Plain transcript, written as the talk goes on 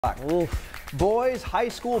Oof. Boys high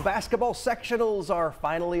school basketball sectionals are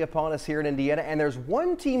finally upon us here in Indiana, and there's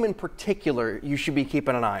one team in particular you should be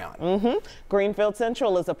keeping an eye on.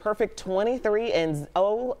 Greenfield-Central is a perfect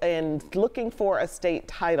 23-0 and looking for a state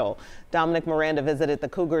title. Dominic Miranda visited the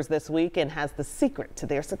Cougars this week and has the secret to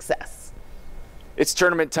their success. It's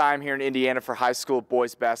tournament time here in Indiana for high school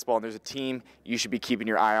boys basketball, and there's a team you should be keeping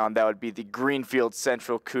your eye on. That would be the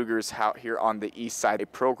Greenfield-Central Cougars out here on the east side. A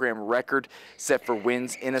program record set for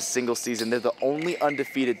wins in a single season. They're the only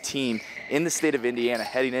undefeated team in the state of Indiana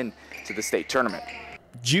heading into the state tournament.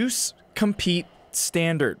 Juice, compete,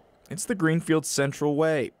 standard. It's the Greenfield-Central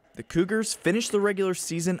way. The Cougars finished the regular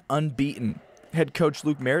season unbeaten. Head coach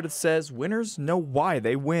Luke Meredith says winners know why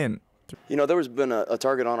they win. You know, there was been a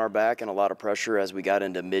target on our back and a lot of pressure as we got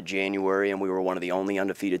into mid-January, and we were one of the only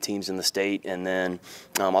undefeated teams in the state. And then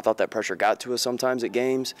I thought that pressure got to us sometimes at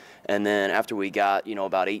games. And then after we got,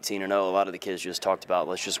 about 18-0, a lot of the kids just talked about,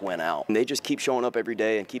 let's just win out. And they just keep showing up every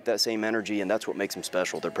day and keep that same energy, and that's what makes them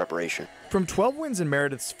special, their preparation. From 12 wins in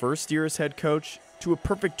Meredith's first year as head coach to a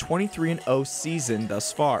perfect 23-0 season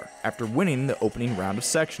thus far after winning the opening round of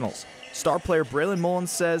sectionals. Star player Braylon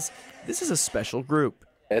Mullins says this is a special group.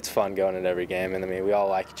 It's fun going into every game, and we all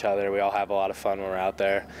like each other. We all have a lot of fun when we're out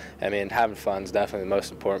there. Having fun is definitely the most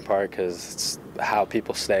important part because it's how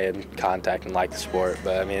people stay in contact and like the sport.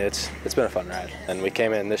 But it's been a fun ride. And we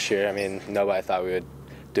came in this year. Nobody thought we would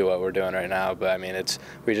do what we're doing right now, but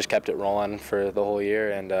we just kept it rolling for the whole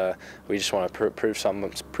year, and we just want to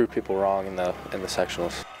prove people wrong in the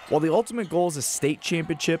sectionals. While the ultimate goal is a state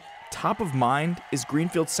championship, top of mind is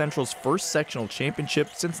Greenfield-Central's first sectional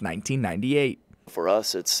championship since 1998. For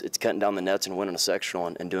us, it's cutting down the nets and winning a sectional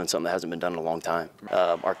and doing something that hasn't been done in a long time.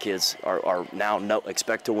 Our kids are now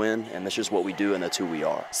expect to win, and that's just what we do, and that's who we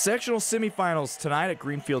are. Sectional semifinals tonight at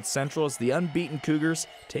Greenfield-Central as the unbeaten Cougars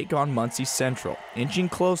take on Muncie Central, inching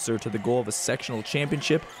closer to the goal of a sectional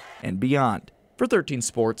championship and beyond. For 13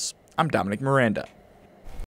 Sports, I'm Dominic Miranda.